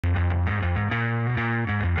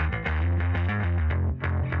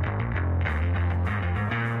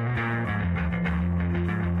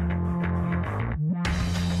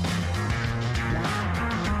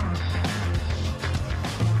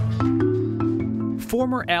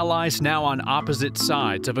Former allies now on opposite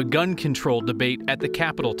sides of a gun control debate at the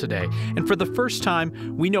Capitol today. And for the first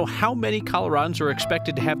time, we know how many Coloradans are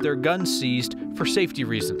expected to have their guns seized for safety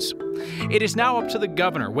reasons. It is now up to the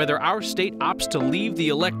governor whether our state opts to leave the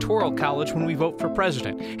Electoral College when we vote for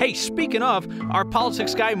president. Hey, speaking of, our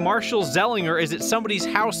politics guy Marshall Zellinger is at somebody's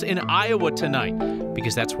house in Iowa tonight,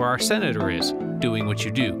 because that's where our senator is, doing what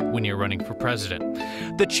you do when you're running for president.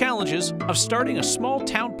 The challenges of starting a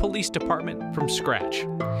small-town police department from scratch.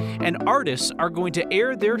 And artists are going to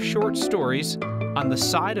air their short stories on the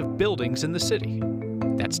side of buildings in the city.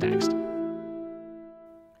 That's next.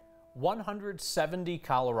 170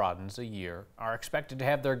 Coloradans a year are expected to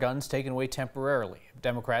have their guns taken away temporarily.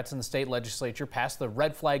 Democrats in the state legislature passed the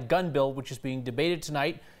red flag gun bill, which is being debated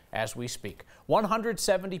tonight as we speak.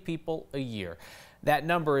 170 people a year. That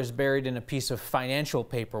number is buried in a piece of financial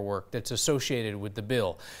paperwork that's associated with the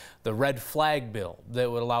bill. The red flag bill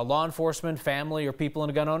that would allow law enforcement, family, or people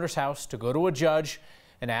in a gun owner's house to go to a judge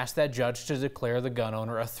and ask that judge to declare the gun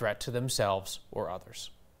owner a threat to themselves or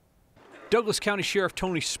others. Douglas County Sheriff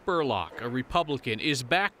Tony Spurlock, a Republican, is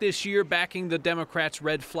back this year backing the Democrats'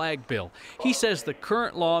 red flag bill. He says the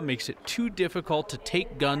current law makes it too difficult to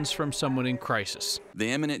take guns from someone in crisis. The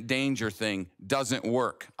imminent danger thing doesn't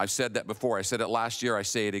work. I've said that before. I said it last year. I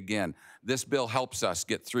say it again. This bill helps us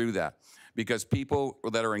get through that, because people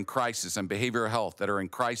that are in crisis and behavioral health that are in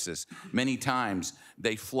crisis, many times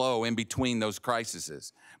they flow in between those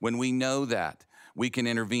crises. When we know that, we can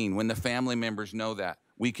intervene. When the family members know that,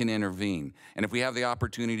 we can intervene. And if we have the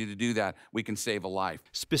opportunity to do that, we can save a life.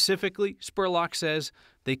 Specifically, Spurlock says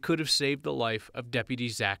they could have saved the life of Deputy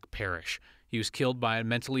Zach Parrish. He was killed by a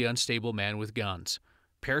mentally unstable man with guns.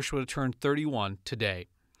 Parrish would have turned 31 today.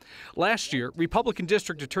 Last year, Republican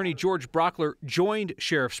District Attorney George Brockler joined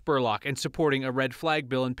Sheriff Spurlock in supporting a red flag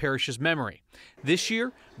bill in Parrish's memory. This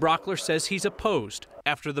year, Brockler says he's opposed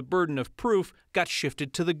after the burden of proof got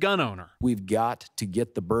shifted to the gun owner. We've got to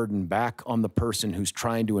get the burden back on the person who's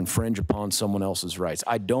trying to infringe upon someone else's rights.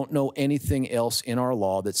 I don't know anything else in our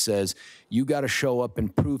law that says you got to show up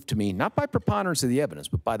and prove to me, not by preponderance of the evidence,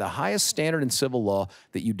 but by the highest standard in civil law,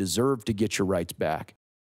 that you deserve to get your rights back.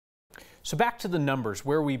 So back to the numbers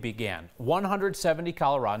where we began. 170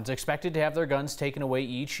 Coloradans expected to have their guns taken away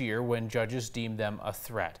each year when judges deem them a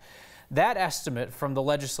threat. That estimate from the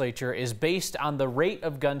legislature is based on the rate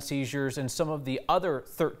of gun seizures in some of the other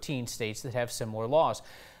 13 states that have similar laws.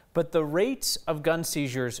 But the rates of gun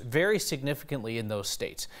seizures vary significantly in those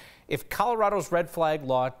states. If Colorado's red flag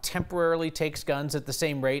law temporarily takes guns at the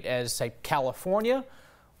same rate as, say, California,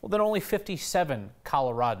 well, then only 57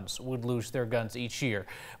 Coloradans would lose their guns each year.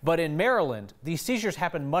 But in Maryland, these seizures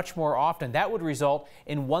happen much more often. That would result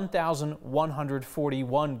in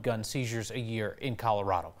 1,141 gun seizures a year in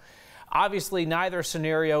Colorado. Obviously, neither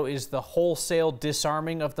scenario is the wholesale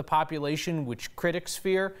disarming of the population, which critics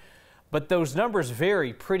fear, but those numbers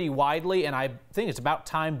vary pretty widely, and I think it's about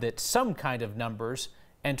time that some kind of numbers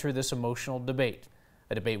enter this emotional debate,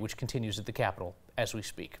 a debate which continues at the Capitol as we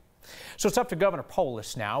speak. So it's up to Governor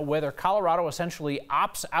Polis now whether Colorado essentially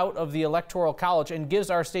opts out of the Electoral College and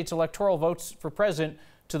gives our state's electoral votes for president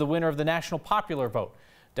to the winner of the national popular vote.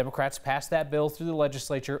 Democrats passed that bill through the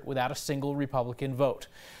legislature without a single Republican vote.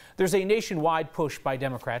 There's a nationwide push by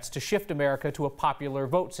Democrats to shift America to a popular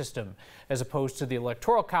vote system, as opposed to the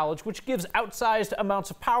Electoral College, which gives outsized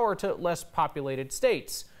amounts of power to less populated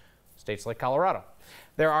states, states like Colorado.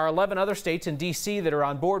 There are 11 other states in D.C. that are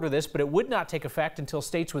on board with this, but it would not take effect until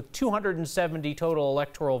states with 270 total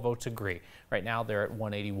electoral votes agree. Right now, they're at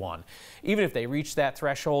 181. Even if they reach that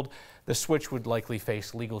threshold, the switch would likely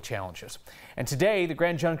face legal challenges. And today, the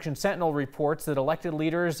Grand Junction Sentinel reports that elected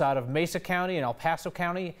leaders out of Mesa County and El Paso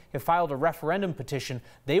County have filed a referendum petition.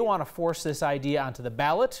 They want to force this idea onto the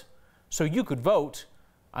ballot so you could vote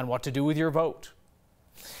on what to do with your vote.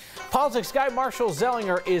 Politics guy Marshall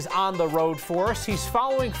Zellinger is on the road for us. He's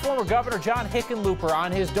following former Governor John Hickenlooper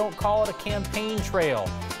on his Don't Call It a Campaign trail,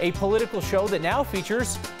 a political show that now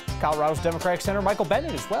features Colorado's Democratic Senator Michael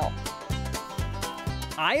Bennet as well.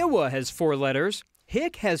 Iowa has 4 letters.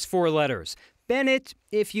 Hick has 4 letters. Bennet,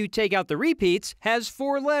 if you take out the repeats, has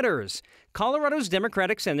 4 letters. Colorado's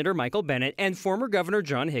Democratic Senator Michael Bennet and former Governor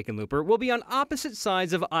John Hickenlooper will be on opposite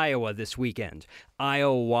sides of Iowa this weekend.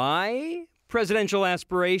 Iowa? Presidential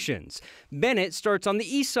aspirations. Bennet starts on the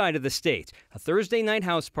east side of the state, a Thursday night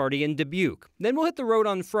house party in Dubuque. Then we'll hit the road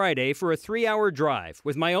on Friday for a 3-hour drive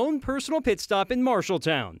with my own personal pit stop in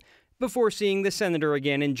Marshalltown. before seeing the senator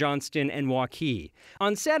again in Johnston and Waukee.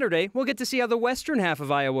 On Saturday, we'll get to see how the western half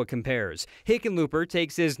of Iowa compares. Hickenlooper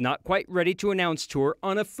takes his not-quite-ready-to-announce tour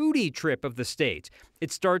on a foodie trip of the state.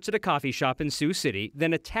 It starts at a coffee shop in Sioux City,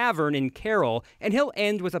 then a tavern in Carroll, and he'll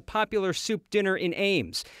end with a popular soup dinner in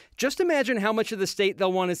Ames. Just imagine how much of the state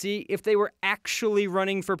they'll want to see if they were actually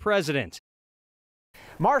running for president.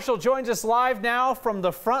 Marshall joins us live now from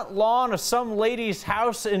the front lawn of some lady's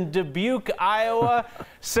house in Dubuque, Iowa.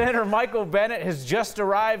 Senator Michael Bennet has just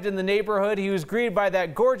arrived in the neighborhood. He was greeted by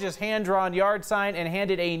that gorgeous hand-drawn yard sign and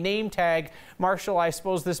handed a name tag. Marshall, I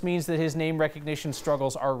suppose this means that his name recognition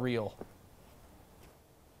struggles are real.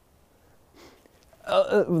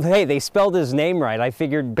 Hey, they spelled his name right. I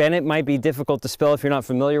figured Bennett might be difficult to spell if you're not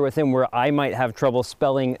familiar with him, where I might have trouble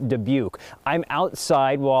spelling Dubuque. I'm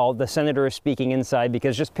outside while the senator is speaking inside,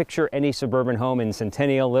 because just picture any suburban home in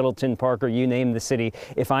Centennial, Littleton, Parker, you name the city.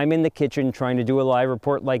 If I'm in the kitchen trying to do a live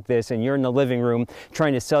report like this and you're in the living room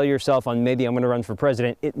trying to sell yourself on maybe I'm going to run for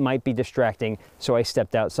president, it might be distracting, so I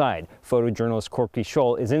stepped outside. Photojournalist Corky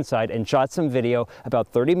Scholl is inside and shot some video about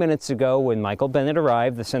 30 minutes ago when Michael Bennet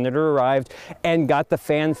arrived, the senator arrived, and got the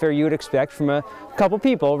fanfare you'd expect from a couple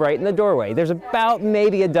people right in the doorway. There's about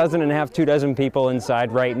maybe a dozen and a half, 2 dozen people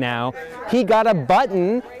inside right now. He got a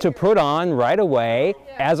button to put on right away.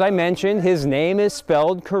 As I mentioned, his name is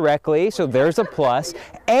spelled correctly, so there's a plus.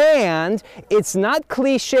 And it's not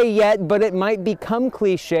cliche yet, but it might become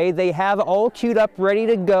cliche. They have all queued up, ready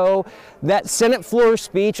to go. That Senate floor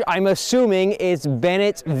speech, I'm assuming, is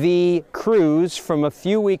Bennett v. Cruz from a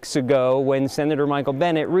few weeks ago when Senator Michael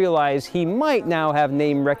Bennet realized he might now have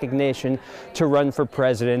name recognition to run for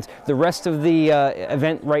president. The rest of the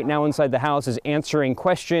event right now inside the House is answering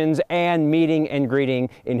questions and meeting and greeting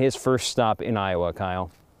in his first stop in Iowa,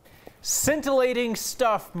 Kyle. Scintillating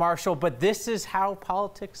stuff, Marshall, but this is how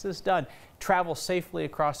politics is done. Travel safely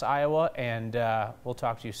across Iowa, and we'll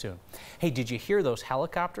talk to you soon. Hey, did you hear those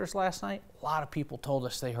helicopters last night? A lot of people told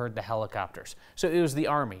us they heard the helicopters. So it was the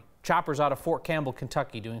Army. Choppers out of Fort Campbell,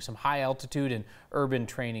 Kentucky, doing some high altitude and urban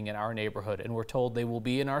training in our neighborhood, and we're told they will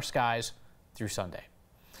be in our skies through Sunday.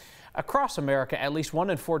 Across America, at least 1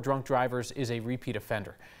 in 4 drunk drivers is a repeat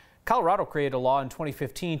offender. Colorado created a law in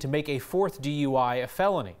 2015 to make a 4th DUI a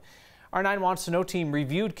felony. Our 9 Wants to Know team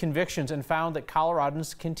reviewed convictions and found that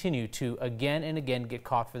Coloradans continue to again and again get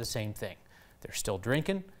caught for the same thing. They're still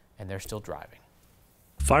drinking and they're still driving.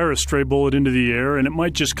 Fire a stray bullet into the air and it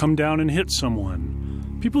might just come down and hit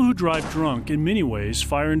someone. People who drive drunk in many ways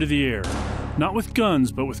fire into the air, not with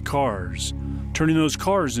guns but with cars, turning those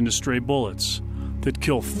cars into stray bullets that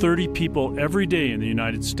kill 30 people every day in the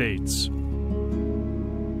United States.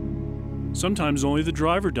 Sometimes only the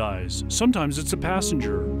driver dies. Sometimes it's a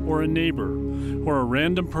passenger, or a neighbor, or a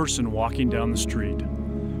random person walking down the street.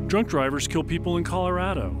 Drunk drivers kill people in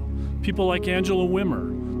Colorado. People like Angela Wimmer,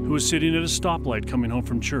 who was sitting at a stoplight coming home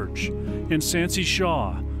from church, and Sancy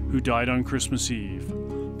Shaw, who died on Christmas Eve.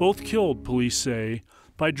 Both killed, police say,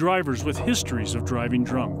 by drivers with histories of driving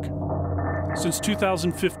drunk. Since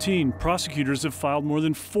 2015, prosecutors have filed more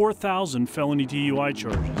than 4,000 felony DUI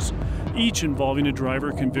charges, each involving a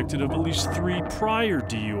driver convicted of at least 3 prior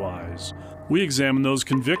DUIs. We examined those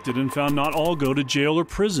convicted and found not all go to jail or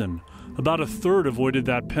prison. About a third avoided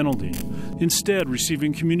that penalty, instead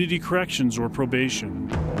receiving community corrections or probation.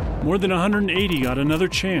 More than 180 got another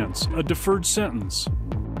chance, a deferred sentence.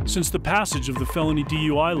 Since the passage of the felony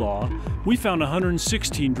DUI law, we found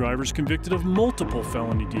 116 drivers convicted of multiple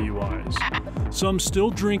felony DUIs. Some still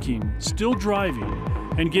drinking, still driving,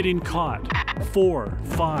 and getting caught 4,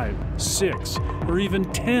 5, 6, or even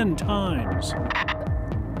 10 times.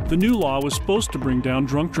 The new law was supposed to bring down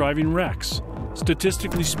drunk driving wrecks.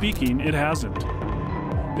 Statistically speaking, it hasn't.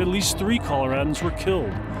 At least 3 Coloradans were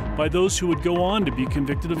killed by those who would go on to be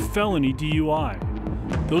convicted of felony DUI.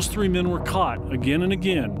 Those 3 men were caught again and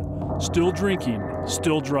again, still drinking,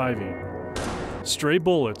 still driving. Stray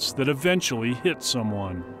bullets that eventually hit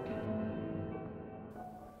someone.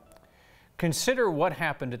 Consider what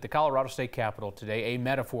happened at the Colorado State Capitol today a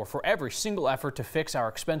metaphor for every single effort to fix our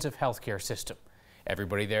expensive healthcare system.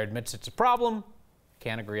 Everybody there admits it's a problem,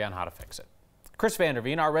 can't agree on how to fix it. Chris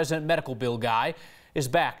Vanderveen, our resident medical bill guy, is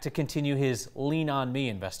back to continue his Lean On Me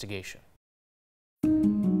investigation.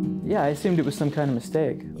 Yeah, I assumed it was some kind of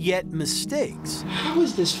mistake. Yet mistakes. How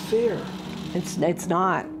is this fair? It's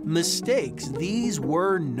not. Mistakes these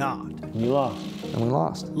were not. You lost. And we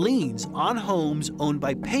lost. Liens on homes owned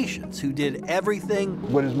by patients who did everything.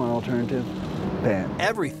 What is my alternative? Bad.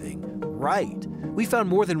 Everything right. We found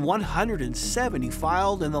more than 170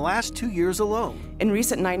 filed in the last 2 years alone. In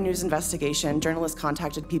recent 9 News investigation, journalists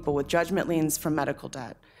contacted people with judgment liens from medical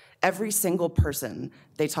debt. Every single person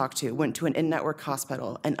they talked to went to an in-network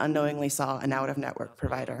hospital and unknowingly saw an out-of-network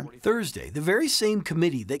provider. Thursday, the very same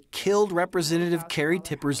committee that killed Representative Carrie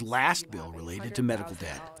Tipper's last bill related to medical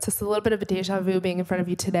debt. It's just a little bit of a deja vu being in front of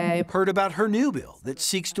you today. Heard about her new bill that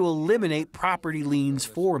seeks to eliminate property liens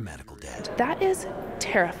for medical debt. That is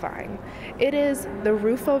terrifying. It is the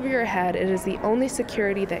roof over your head. It is the only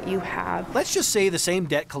security that you have. Let's just say the same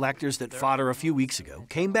debt collectors that fought her a few weeks ago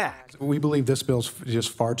came back. We believe this bill's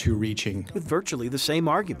just far too reaching. With virtually the same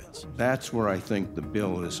arguments. That's where I think the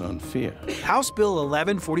bill is unfair. House Bill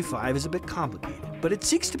 1145 is a bit complicated, but it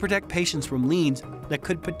seeks to protect patients from liens that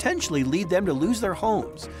could potentially lead them to lose their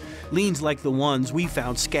homes. Liens like the ones we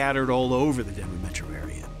found scattered all over the Denver metro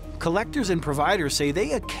area. Collectors and providers say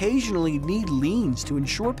they occasionally need liens to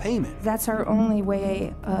ensure payment. That's our only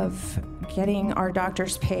way of getting our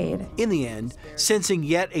doctors paid. In the end, sensing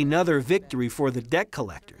yet another victory for the debt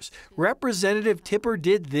collectors, Representative Tipper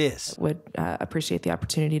did this. Would appreciate the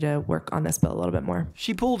opportunity to work on this bill a little bit more.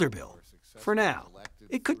 She pulled her bill. For now.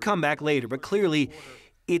 It could come back later, but clearly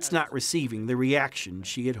it's not receiving the reaction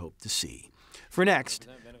she had hoped to see. For Next,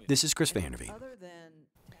 this is Chris Vanderveen.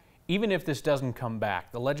 Even if this doesn't come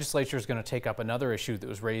back, the legislature is going to take up another issue that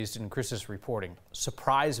was raised in Chris's reporting: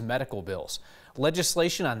 surprise medical bills.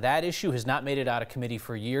 Legislation on that issue has not made it out of committee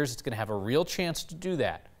for years. It's going to have a real chance to do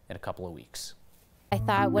that in a couple of weeks. I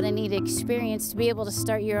thought, what a neat experience to be able to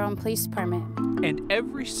start your own police department. And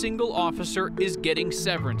every single officer is getting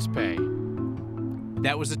severance pay.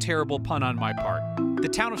 That was a terrible pun on my part. The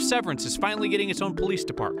town of Severance is finally getting its own police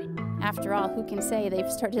department. After all, who can say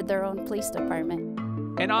they've started their own police department?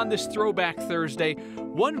 And on this Throwback Thursday,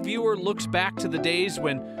 one viewer looks back to the days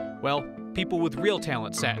when, well, people with real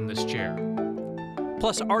talent sat in this chair.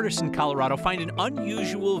 Plus, artists in Colorado find an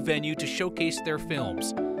unusual venue to showcase their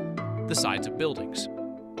films: the sides of buildings.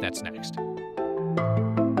 That's next.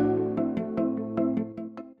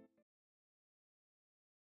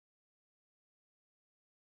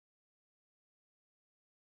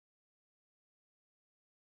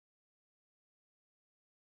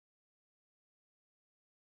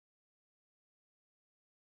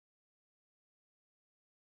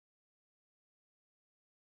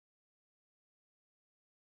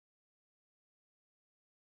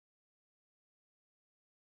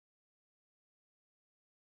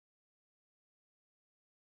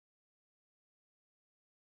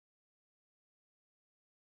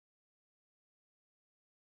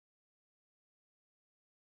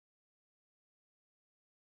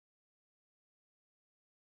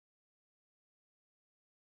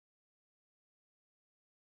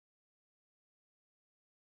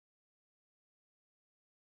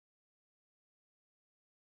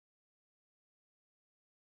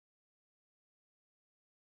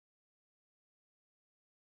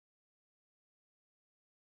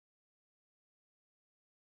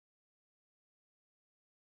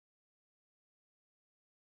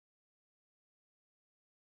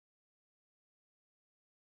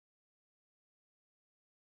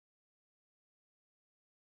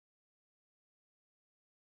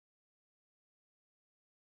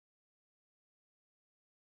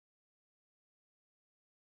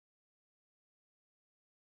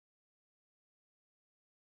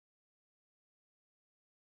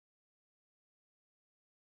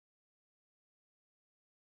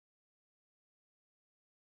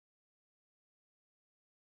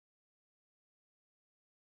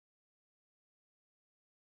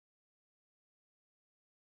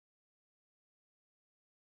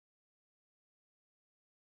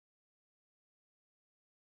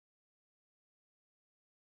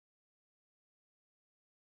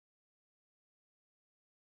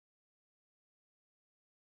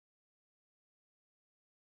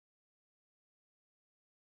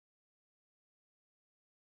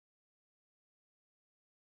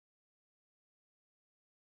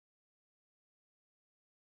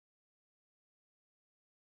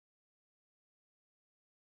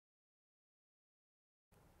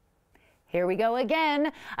 Here we go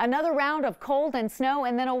again. Another round of cold and snow,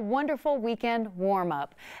 and then a wonderful weekend warm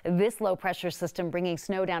up. This low pressure system bringing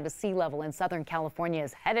snow down to sea level in Southern California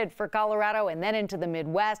is headed for Colorado and then into the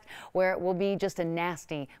Midwest, where it will be just a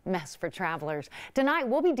nasty mess for travelers. Tonight,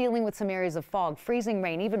 we'll be dealing with some areas of fog, freezing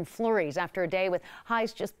rain, even flurries after a day with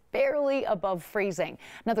highs just barely above freezing.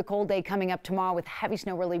 Another cold day coming up tomorrow with heavy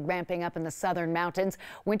snow really ramping up in the southern mountains.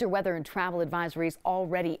 Winter weather and travel advisories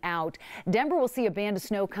already out. Denver will see a band of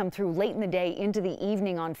snow come through late in in the day into the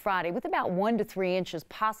evening on Friday with about 1 to 3 inches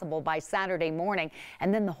possible by Saturday morning.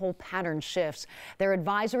 And then the whole pattern shifts. There are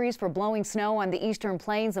advisories for blowing snow on the eastern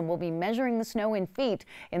plains, and we'll be measuring the snow in feet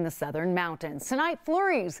in the southern mountains. Tonight,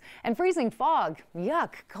 flurries and freezing fog.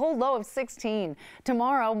 Yuck. Cold low of 16.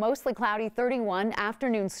 Tomorrow, mostly cloudy, 31.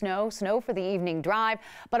 Afternoon snow for the evening drive,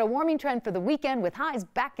 but a warming trend for the weekend with highs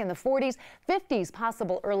back in the 40s, 50s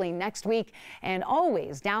possible early next week. And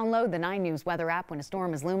always download the 9 News weather app when a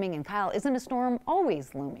storm is looming. And Kyle, isn't a storm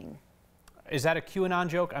always looming? Is that a QAnon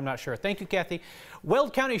joke? I'm not sure. Thank you, Kathy.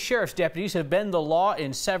 Weld County Sheriff's deputies have been the law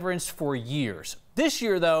in Severance for years. This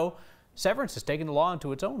year, though, Severance has taken the law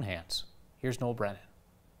into its own hands. Here's Noel Brennan.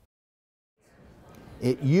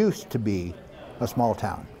 It used to be a small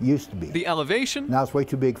town. Used to be. The elevation? Now it's way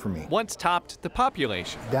too big for me. Once topped the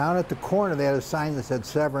population. Down at the corner, they had a sign that said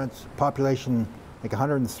Severance, population like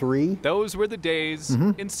 103. Those were the days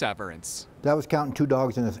in Severance. That was counting 2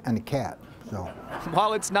 dogs and a cat. So,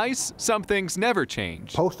 while it's nice, some things never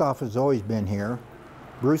change. Post office has always been here.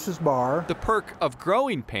 Bruce's Bar. The perk of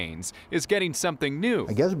growing pains is getting something new.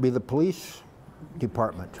 I guess it'd be the police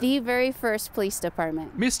department. The very first police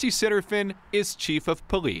department. Misty Sitterfin is chief of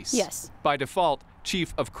police. Yes. By default,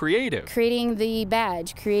 chief of creative. Creating the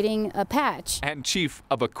badge, creating a patch. And chief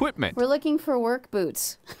of equipment. We're looking for work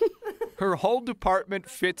boots. Her whole department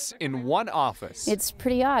fits in one office. It's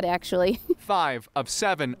pretty odd, actually. 5 of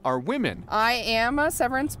 7 are women. I am a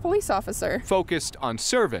Severance police officer. Focused on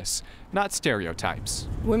service, not stereotypes.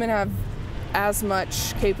 Women have as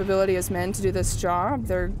much capability as men to do this job.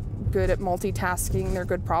 They're good at multitasking, they're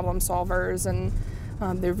good problem solvers, and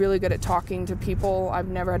they're really good at talking to people. I've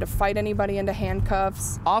never had to fight anybody into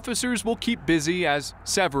handcuffs. Officers will keep busy as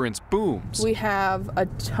Severance booms. We have a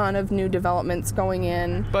ton of new developments going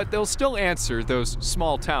in. But they'll still answer those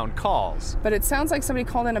small town calls. But it sounds like somebody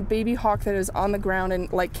called in a baby hawk that is on the ground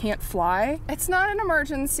and like can't fly. It's not an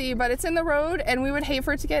emergency, but it's in the road and we would hate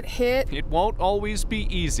for it to get hit. It won't always be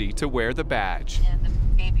easy to wear the badge. And the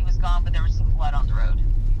baby was gone, but there was some blood on the road.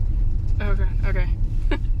 Okay.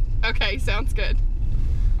 Okay, sounds good.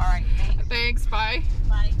 All right, thanks, bye.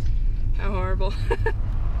 Bye. How horrible.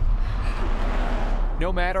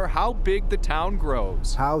 No matter how big the town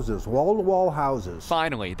grows. Houses, wall-to-wall houses.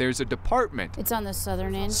 Finally, there's a department. It's on the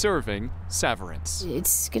southern end. Serving Severance.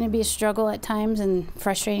 It's going to be a struggle at times and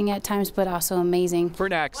frustrating at times, but also amazing. For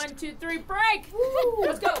next. 1, 2, 3, break!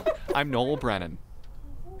 Let's go! I'm Noel Brennan.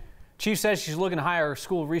 Chief says she's looking to hire a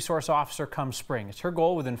school resource officer come spring. It's her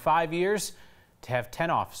goal within 5 years to have 10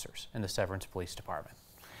 officers in the Severance Police Department.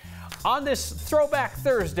 On this Throwback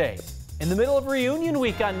Thursday, in the middle of reunion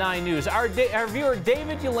week on 9 News, our viewer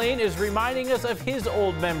David Ulane is reminding us of his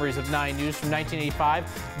old memories of 9 News from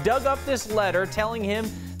 1985. Dug up this letter telling him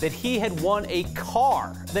that he had won a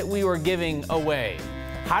car that we were giving away.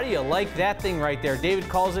 How do you like that thing right there? David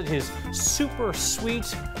calls it his super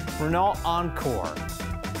sweet Renault Encore.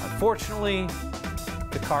 Unfortunately,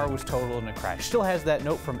 the car was totaled in a crash. Still has that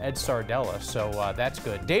note from Ed Sardella, so that's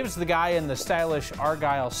good. Dave's the guy in the stylish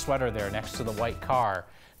Argyle sweater there next to the white car.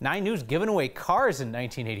 9 News giving away cars in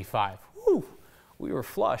 1985. Whew, we were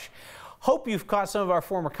flush. Hope you've caught some of our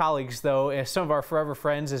former colleagues, though, as some of our forever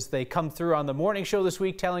friends, as they come through on the morning show this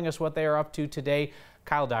week, telling us what they are up to today.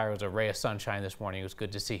 Kyle Dyer was a ray of sunshine this morning. It was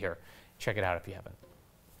good to see her. Check it out if you haven't.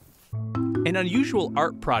 An unusual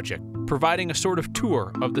art project providing a sort of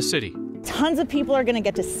tour of the city. Tons of people are going to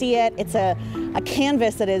get to see it. It's a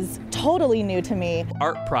canvas that is totally new to me.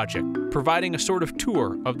 Art project providing a sort of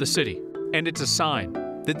tour of the city. And it's a sign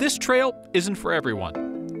that this trail isn't for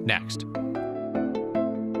everyone. Next.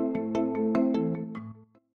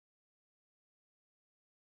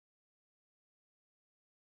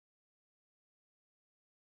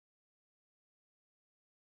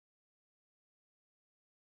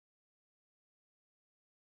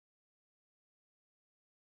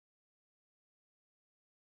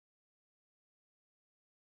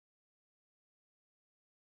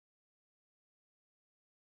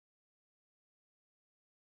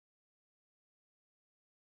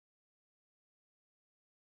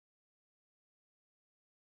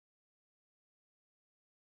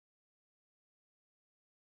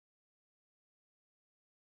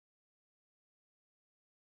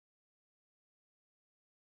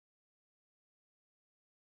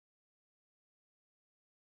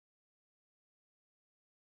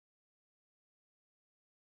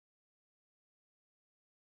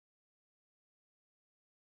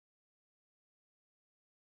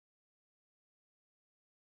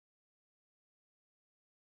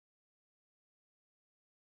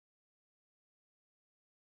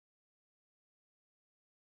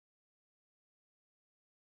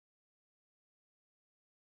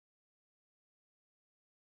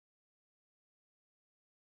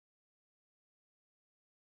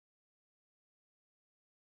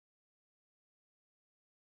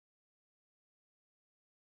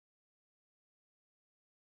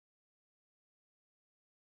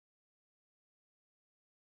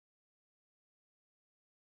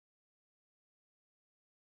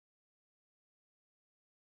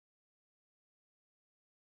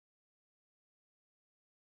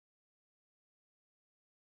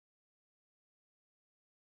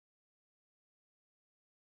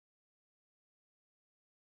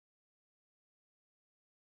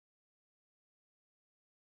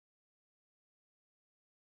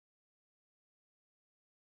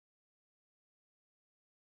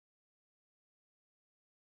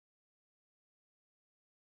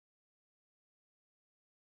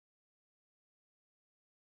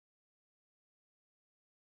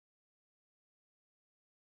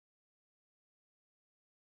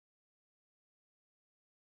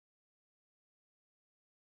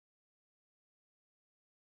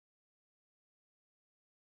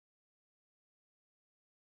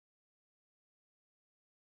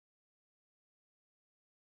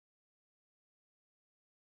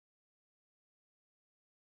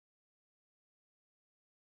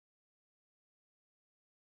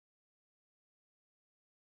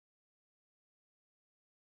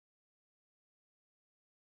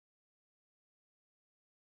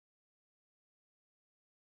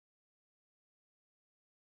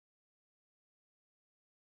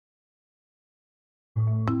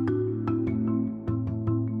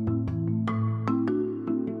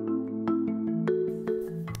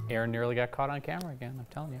 there and nearly got caught on camera again, I'm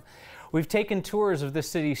telling you. We've taken tours of this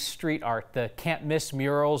city's street art, the can't-miss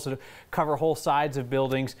murals that cover whole sides of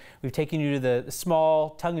buildings. We've taken you to the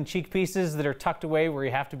small, tongue-in-cheek pieces that are tucked away where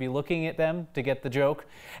you have to be looking at them to get the joke.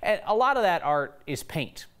 And a lot of that art is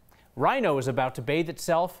paint. Rhino is about to bathe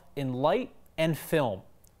itself in light and film.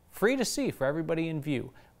 Free to see for everybody in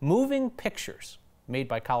view. Moving pictures made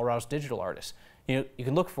by Colorado's digital artists. You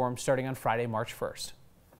can look for them starting on Friday, March 1st.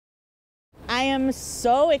 I am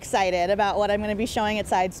so excited about what I'm going to be showing at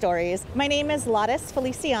Side Stories. My name is Lotus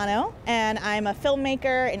Feliciano, and I'm a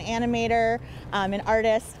filmmaker, an animator, an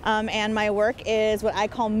artist, and my work is what I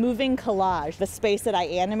call moving collage. The space that I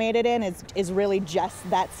animated in is really just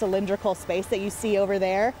that cylindrical space that you see over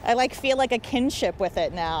there. I feel like a kinship with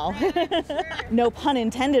it now. No pun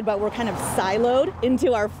intended, but we're kind of siloed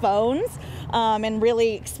into our phones and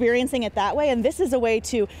really experiencing it that way. And this is a way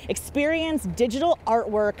to experience digital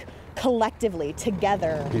artwork collectively,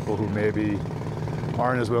 together. People who maybe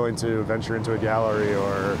aren't as willing to venture into a gallery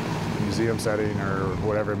or museum setting or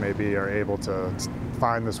whatever it may be are able to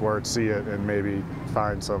find this work, see it, and maybe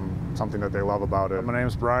find something that they love about it. My name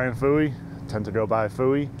is Brian Fooey, tend to go by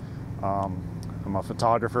Fooey. I'm a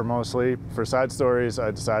photographer mostly. For Side Stories, I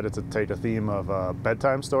decided to take a theme of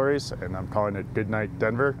bedtime stories, and I'm calling it Goodnight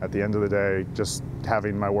Denver. At the end of the day, just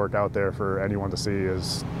having my work out there for anyone to see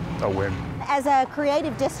is a win. As a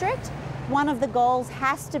creative district, one of the goals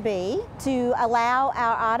has to be to allow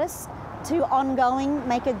our artists to ongoing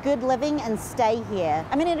make a good living and stay here.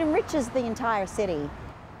 I mean, it enriches the entire city.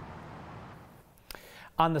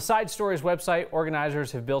 On the Side Stories website,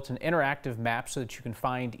 organizers have built an interactive map so that you can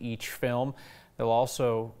find each film. They'll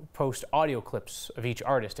also post audio clips of each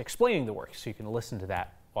artist explaining the work, so you can listen to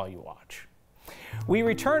that while you watch. We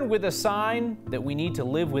return with a sign that we need to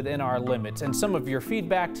live within our limits, and some of your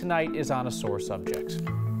feedback tonight is on a sore subject.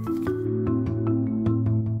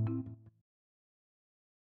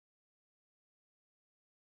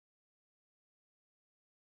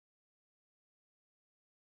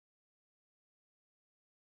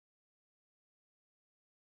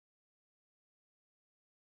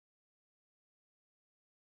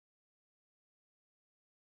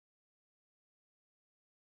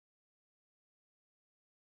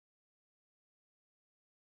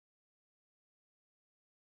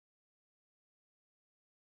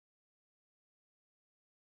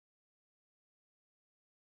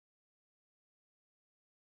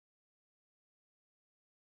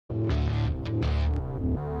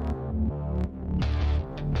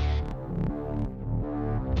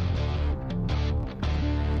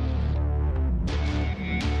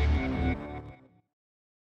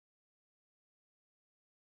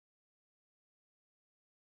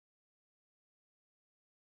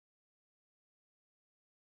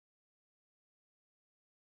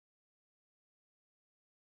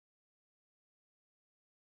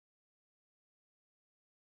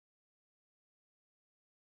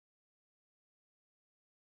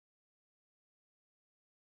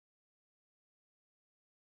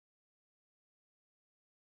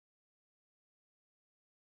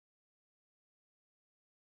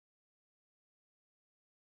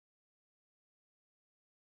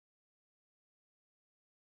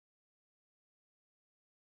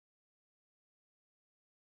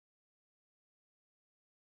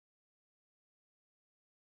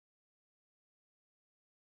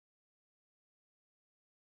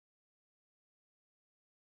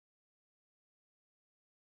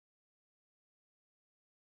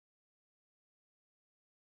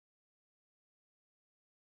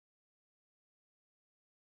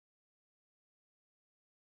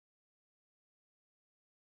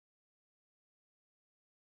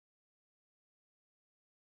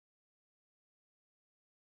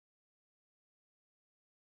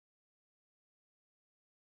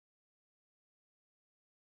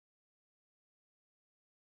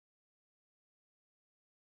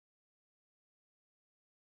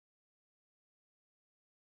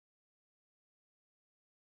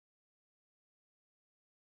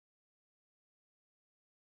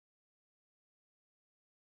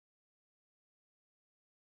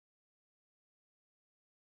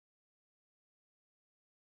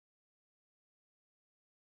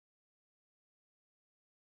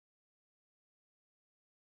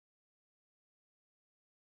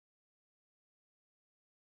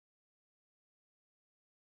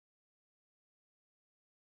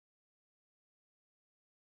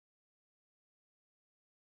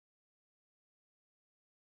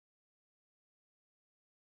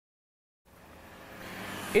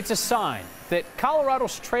 It's a sign that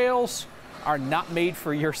Colorado's trails are not made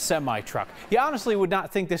for your semi-truck. You honestly would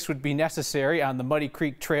not think this would be necessary on the Muddy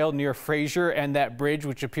Creek Trail near Fraser and that bridge,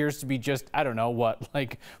 which appears to be just, I don't know what,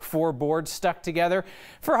 like 4 boards stuck together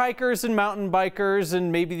for hikers and mountain bikers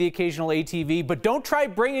and maybe the occasional ATV. But don't try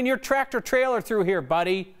bringing your tractor trailer through here,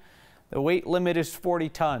 buddy. The weight limit is 40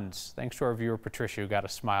 tons. Thanks to our viewer Patricia, who got a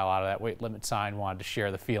smile out of that weight limit sign, wanted to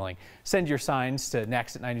share the feeling. Send your signs to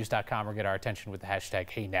next@9news.com or get our attention with the hashtag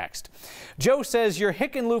HeyNext. Joe says your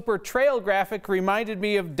Hickenlooper trail graphic reminded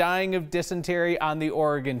me of dying of dysentery on the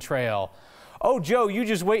Oregon Trail. Oh, Joe, you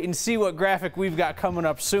just wait and see what graphic we've got coming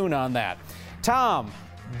up soon on that. Tom,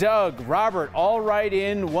 Doug, Robert, all write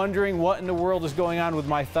in wondering what in the world is going on with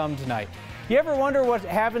my thumb tonight. You ever wonder what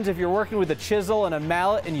happens if you're working with a chisel and a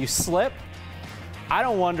mallet and you slip? I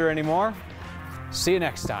don't wonder anymore. See you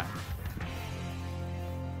next time.